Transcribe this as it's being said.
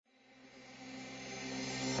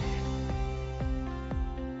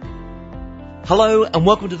Hello and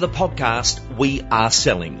welcome to the podcast We Are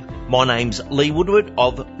Selling. My name's Lee Woodward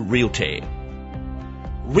of Realtair.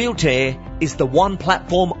 Realtair is the one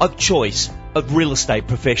platform of choice of real estate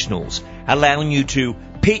professionals, allowing you to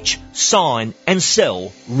pitch, sign and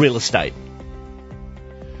sell real estate.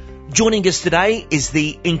 Joining us today is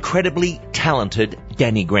the incredibly talented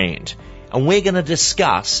Danny Grant, and we're going to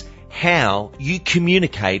discuss how you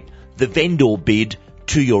communicate the vendor bid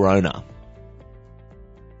to your owner.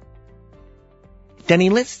 Danny,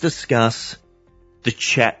 let's discuss the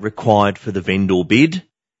chat required for the vendor bid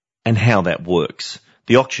and how that works.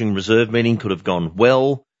 The auction reserve meeting could have gone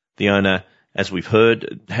well. The owner, as we've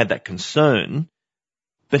heard, had that concern.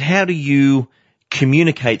 But how do you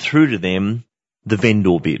communicate through to them the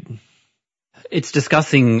vendor bid? It's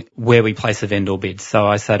discussing where we place a vendor bid. So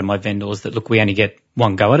I say to my vendors that, look, we only get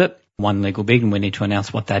one go at it, one legal bid, and we need to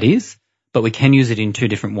announce what that is. But we can use it in two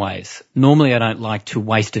different ways. Normally, I don't like to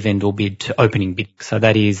waste a vendor bid to opening bid. So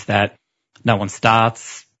that is that no one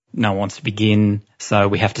starts, no one wants to begin, so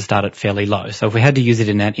we have to start it fairly low. So if we had to use it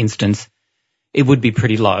in that instance, it would be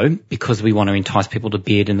pretty low because we want to entice people to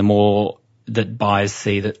bid, and the more that buyers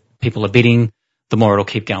see that people are bidding, the more it'll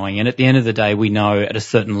keep going. And at the end of the day, we know at a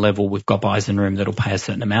certain level we've got buyers in the room that'll pay a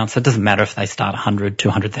certain amount. So it doesn't matter if they start 100,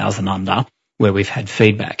 200,000 under where we've had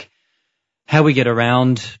feedback. How we get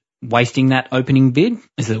around wasting that opening bid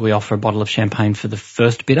is that we offer a bottle of champagne for the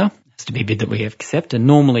first bidder. It has to be a bid that we accept, and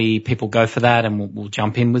normally people go for that and we'll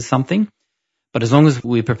jump in with something. But as long as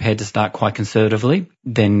we're prepared to start quite conservatively,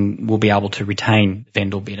 then we'll be able to retain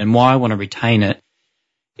vendor bid. And why I want to retain it,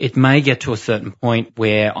 it may get to a certain point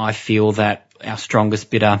where I feel that our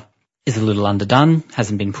strongest bidder is a little underdone,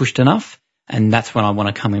 hasn't been pushed enough, and that's when I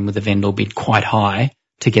want to come in with a vendor bid quite high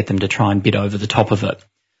to get them to try and bid over the top of it.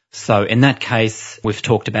 So in that case, we've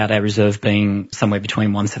talked about our reserve being somewhere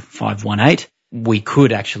between 175, 18. We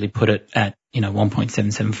could actually put it at,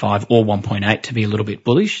 1.775 or 1.8 to be a little bit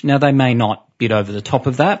bullish. Now, they may not bid over the top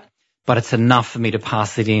of that, but it's enough for me to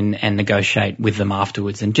pass it in and negotiate with them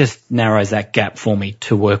afterwards, and just narrows that gap for me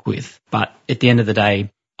to work with. But at the end of the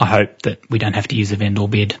day, I hope that we don't have to use a vendor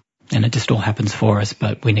bid and it just all happens for us,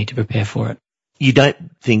 but we need to prepare for it. You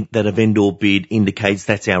don't think that a vendor bid indicates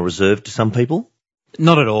that's our reserve to some people?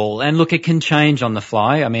 Not at all. And look, it can change on the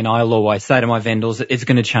fly. I mean, I'll always say to my vendors that it's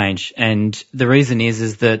going to change. And the reason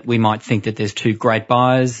is that we might think that there's two great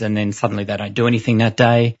buyers and then suddenly they don't do anything that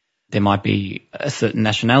day. There might be a certain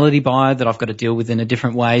nationality buyer that I've got to deal with in a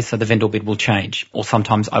different way, so the vendor bid will change. Or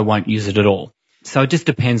sometimes I won't use it at all. So it just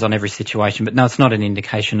depends on every situation. But no, it's not an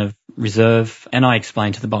indication of reserve. And I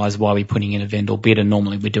explain to the buyers why we're putting in a vendor bid, and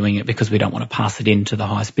normally we're doing it because we don't want to pass it in to the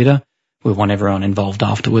highest bidder. We want everyone involved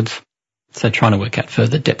afterwards. So trying to work out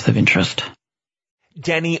further depth of interest.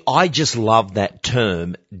 Danny, I just love that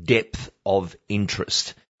term, depth of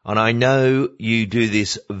interest. And I know you do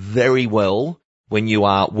this very well when you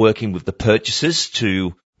are working with the purchasers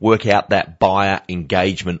to work out that buyer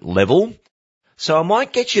engagement level. So I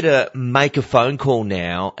might get you to make a phone call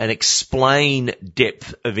now and explain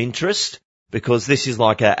depth of interest, because this is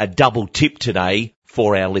like a double tip today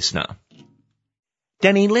for our listener.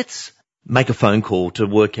 Danny, let's make a phone call to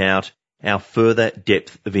work out our further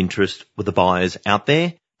depth of interest with the buyers out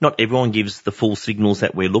there. Not everyone gives the full signals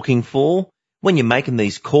that we're looking for. When you're making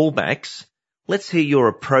these callbacks, let's hear your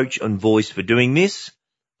approach and voice for doing this.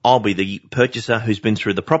 I'll be the purchaser who's been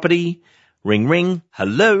through the property. Ring, ring.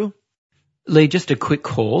 Hello. Lee, just a quick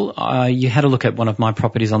call. You had a look at one of my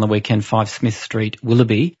properties on the weekend, 5 Smith Street,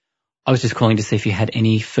 Willoughby. I was just calling to see if you had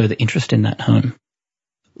any further interest in that home.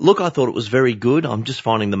 Look, I thought it was very good. I'm just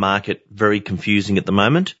finding the market very confusing at the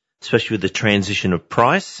moment, especially with the transition of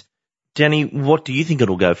price. Danny, what do you think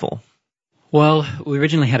it'll go for? Well, we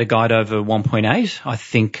originally had a guide over 1.8. I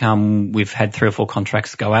think we've had 3 or 4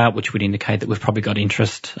 contracts go out, which would indicate that we've probably got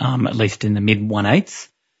interest at least in the mid 1.8s.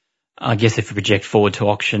 I guess if we project forward to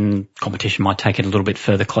auction, competition might take it a little bit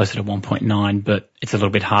further, closer to 1.9, but it's a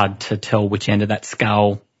little bit hard to tell which end of that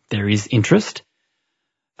scale there is interest.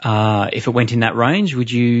 If it went in that range,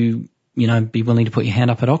 would you be willing to put your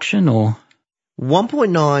hand up at auction, or?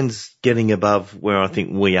 1.9's getting above where I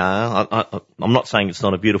think we are. I'm not saying it's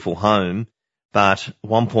not a beautiful home, but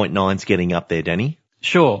 1.9's getting up there, Danny.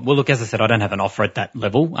 Sure. Well, look, as I said, I don't have an offer at that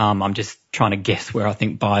level. I'm just trying to guess where I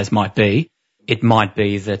think buyers might be. It might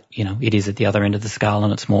be that, it is at the other end of the scale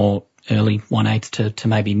and it's more early 1.8s to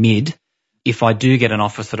maybe mid. If I do get an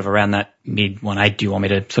offer sort of around that mid 1.8, do you want me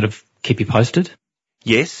to sort of keep you posted?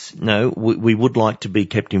 Yes. No, we would like to be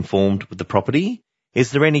kept informed with the property.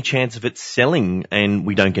 Is there any chance of it selling and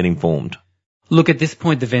we don't get informed? Look, at this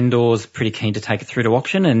point, the vendor's pretty keen to take it through to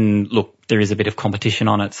auction, and look, there is a bit of competition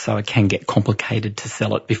on it, so it can get complicated to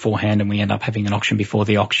sell it beforehand, and we end up having an auction before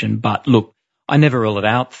the auction. But look, I never rule it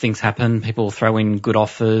out. Things happen. People throw in good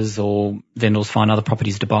offers, or vendors find other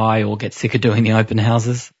properties to buy, or get sick of doing the open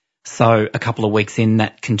houses. So a couple of weeks in,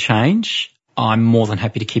 that can change. I'm more than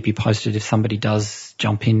happy to keep you posted if somebody does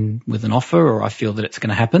jump in with an offer, or I feel that it's going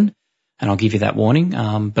to happen, and I'll give you that warning.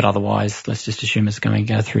 But otherwise, let's just assume it's going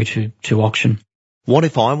to go through to auction. What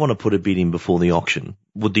if I want to put a bid in before the auction?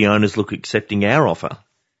 Would the owners look accepting our offer?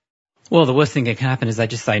 Well, the worst thing that can happen is they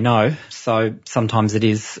just say no. So sometimes it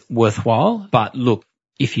is worthwhile. But look,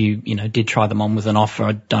 if you did try them on with an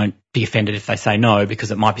offer, don't be offended if they say no,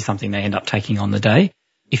 because it might be something they end up taking on the day.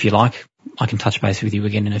 If you like, I can touch base with you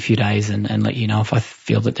again in a few days and let you know if I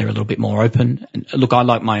feel that they're a little bit more open. And look, I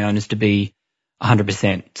like my owners to be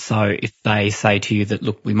 100%. So if they say to you that,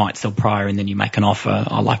 look, we might sell prior, and then you make an offer,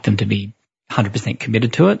 I like them to be 100%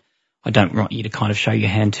 committed to it. I don't want you to kind of show your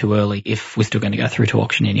hand too early if we're still going to go through to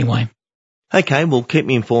auction anyway. Okay, well, keep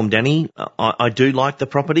me informed, Danny. I do like the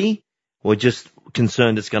property. We're just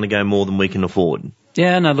concerned it's going to go more than we can afford.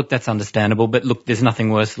 Yeah, no, look, that's understandable. But look, there's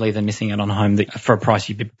nothing worse, Lee, than missing out on a home for a price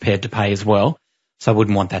you'd be prepared to pay as well. So I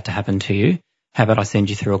wouldn't want that to happen to you. How about I send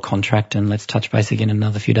you through a contract and let's touch base again in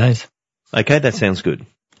another few days? Okay, that sounds good.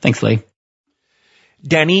 Thanks, Lee.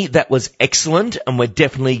 Danny, that was excellent, and we're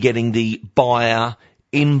definitely getting the buyer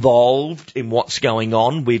involved in what's going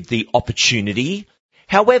on with the opportunity.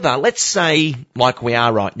 However, let's say, like we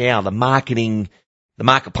are right now, the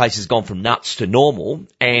marketplace has gone from nuts to normal,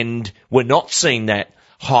 and we're not seeing that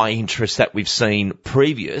high interest that we've seen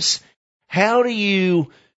previous. How do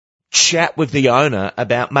you chat with the owner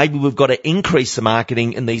about maybe we've got to increase the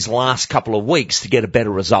marketing in these last couple of weeks to get a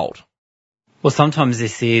better result? Well, sometimes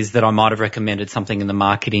this is that I might have recommended something in the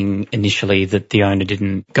marketing initially that the owner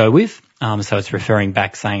didn't go with. So it's referring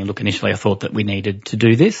back saying, look, initially I thought that we needed to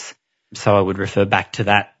do this. So I would refer back to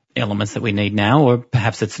that elements that we need now, or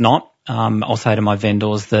perhaps it's not. I'll say to my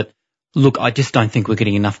vendors that, look, I just don't think we're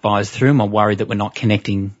getting enough buyers through. I'm worried that we're not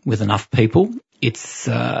connecting with enough people. It's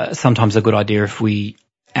sometimes a good idea if we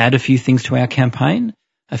add a few things to our campaign.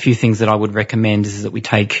 A few things that I would recommend is that we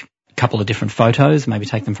take a couple of different photos, maybe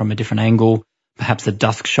take them from a different angle. Perhaps a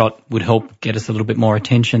dusk shot would help get us a little bit more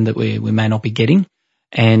attention that we may not be getting.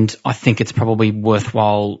 And I think it's probably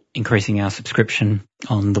worthwhile increasing our subscription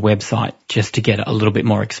on the website just to get a little bit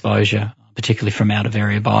more exposure, particularly from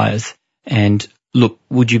out-of-area buyers. And look,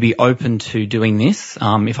 would you be open to doing this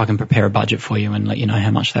if I can prepare a budget for you and let you know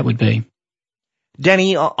how much that would be?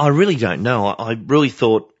 Danny, I really don't know. I really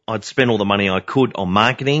thought I'd spend all the money I could on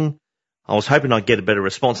marketing. I was hoping I'd get a better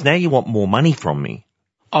response. Now you want more money from me.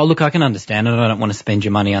 Oh, look, I can understand it. I don't want to spend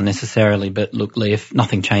your money unnecessarily, but look, Lee, if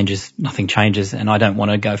nothing changes, nothing changes, and I don't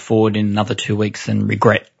want to go forward in another 2 weeks and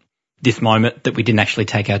regret this moment that we didn't actually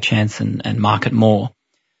take our chance and market more.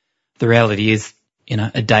 The reality is,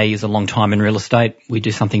 a day is a long time in real estate. We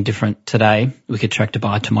do something different today. We could attract a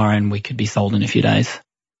buyer tomorrow and we could be sold in a few days.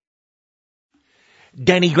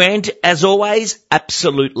 Danny Grant, as always,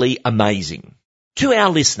 absolutely amazing. To our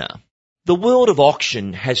listener, the world of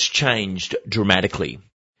auction has changed dramatically.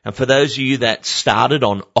 And for those of you that started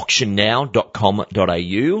on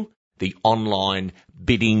auctionnow.com.au, the online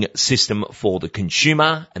bidding system for the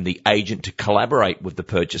consumer and the agent to collaborate with the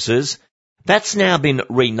purchasers, that's now been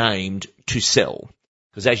renamed to Sell.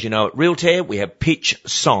 Because as you know, at Realtair, we have pitch,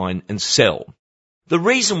 sign and sell. The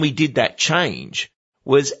reason we did that change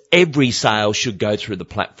was every sale should go through the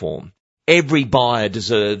platform. Every buyer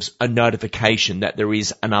deserves a notification that there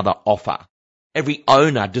is another offer. Every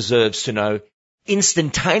owner deserves to know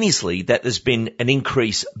instantaneously that there's been an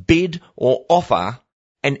increased bid or offer,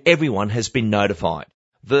 and everyone has been notified,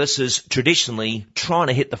 versus traditionally trying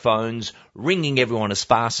to hit the phones, ringing everyone as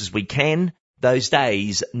fast as we can. Those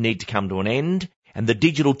days need to come to an end, and the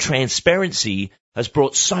digital transparency has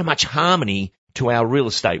brought so much harmony to our real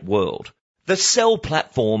estate world. The Sell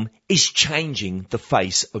platform is changing the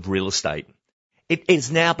face of real estate. It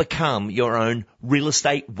has now become your own real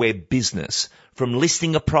estate web business. From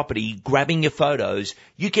listing a property, grabbing your photos,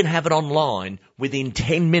 you can have it online within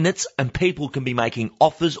 10 minutes and people can be making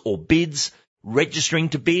offers or bids, registering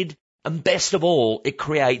to bid, and best of all, it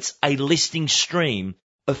creates a listing stream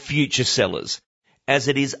of future sellers. As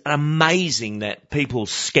it is amazing that people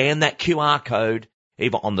scan that QR code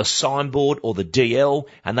either on the signboard or the DL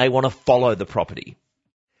and they want to follow the property.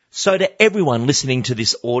 So to everyone listening to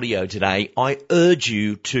this audio today, I urge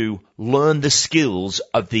you to learn the skills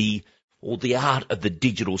of the art of the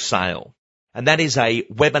digital sale. And that is a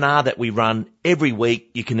webinar that we run every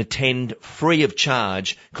week. You can attend free of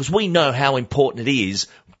charge because we know how important it is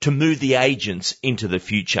to move the agents into the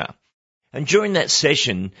future. And during that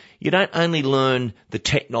session, you don't only learn the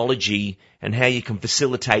technology and how you can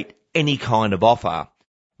facilitate any kind of offer.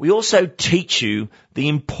 We also teach you the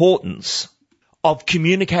importance of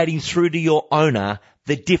communicating through to your owner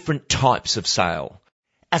the different types of sale.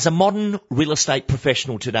 As a modern real estate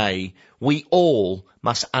professional today, we all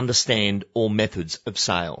must understand all methods of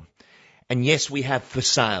sale. And yes, we have for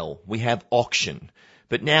sale, we have auction,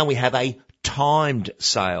 but now we have a timed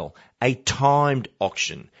sale, a timed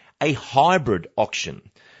auction, a hybrid auction.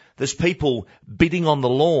 There's people bidding on the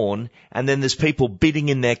lawn, and then there's people bidding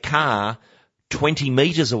in their car 20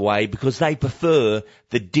 metres away because they prefer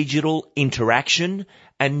the digital interaction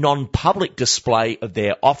and non-public display of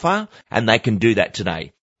their offer, and they can do that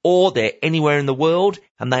today. Or they're anywhere in the world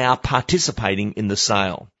and they are participating in the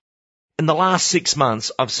sale. In the last 6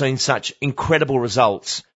 months, I've seen such incredible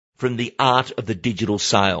results from the art of the digital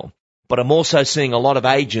sale. But I'm also seeing a lot of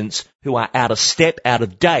agents who are out of step, out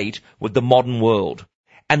of date with the modern world.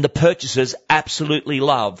 And the purchasers absolutely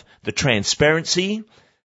love the transparency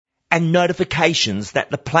and notifications that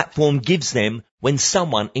the platform gives them when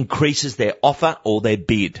someone increases their offer or their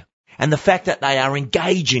bid. And the fact that they are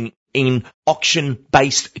engaging in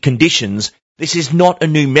auction-based conditions, this is not a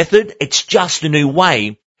new method, it's just a new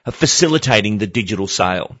way of facilitating the digital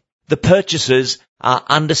sale. The purchasers are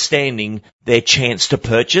understanding their chance to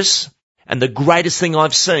purchase, and the greatest thing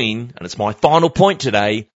I've seen, and it's my final point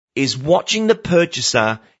today, is watching the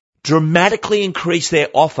purchaser dramatically increase their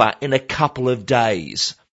offer in a couple of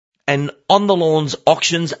days. And on the lawns,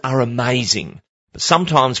 auctions are amazing. But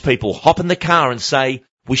sometimes people hop in the car and say,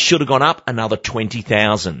 we should have gone up another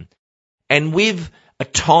 20,000. And with a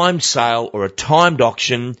timed sale or a timed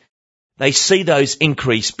auction, they see those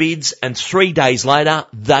increased bids, and 3 days later,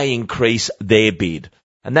 they increase their bid.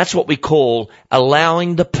 And that's what we call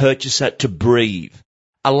allowing the purchaser to breathe,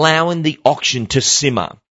 allowing the auction to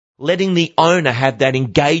simmer, letting the owner have that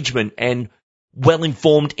engagement and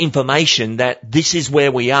well-informed information that this is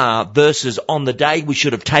where we are versus on the day we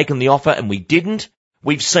should have taken the offer and we didn't.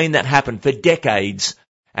 We've seen that happen for decades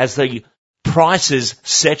as the prices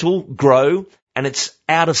settle, grow, and it's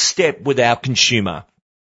out of step with our consumer.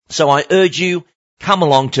 So I urge you, come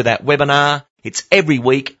along to that webinar. It's every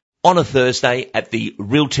week on a Thursday at the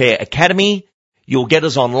Realtair Academy. You'll get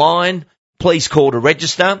us online. Please call to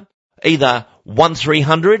register, either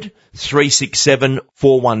 1300 367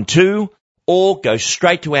 412 or go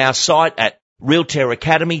straight to our site at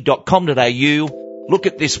realtairacademy.com.au. Look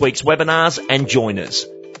at this week's webinars and join us.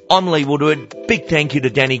 I'm Lee Woodward. Big thank you to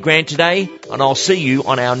Danny Grant today, and I'll see you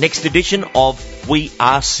on our next edition of We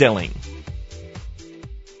Are Selling.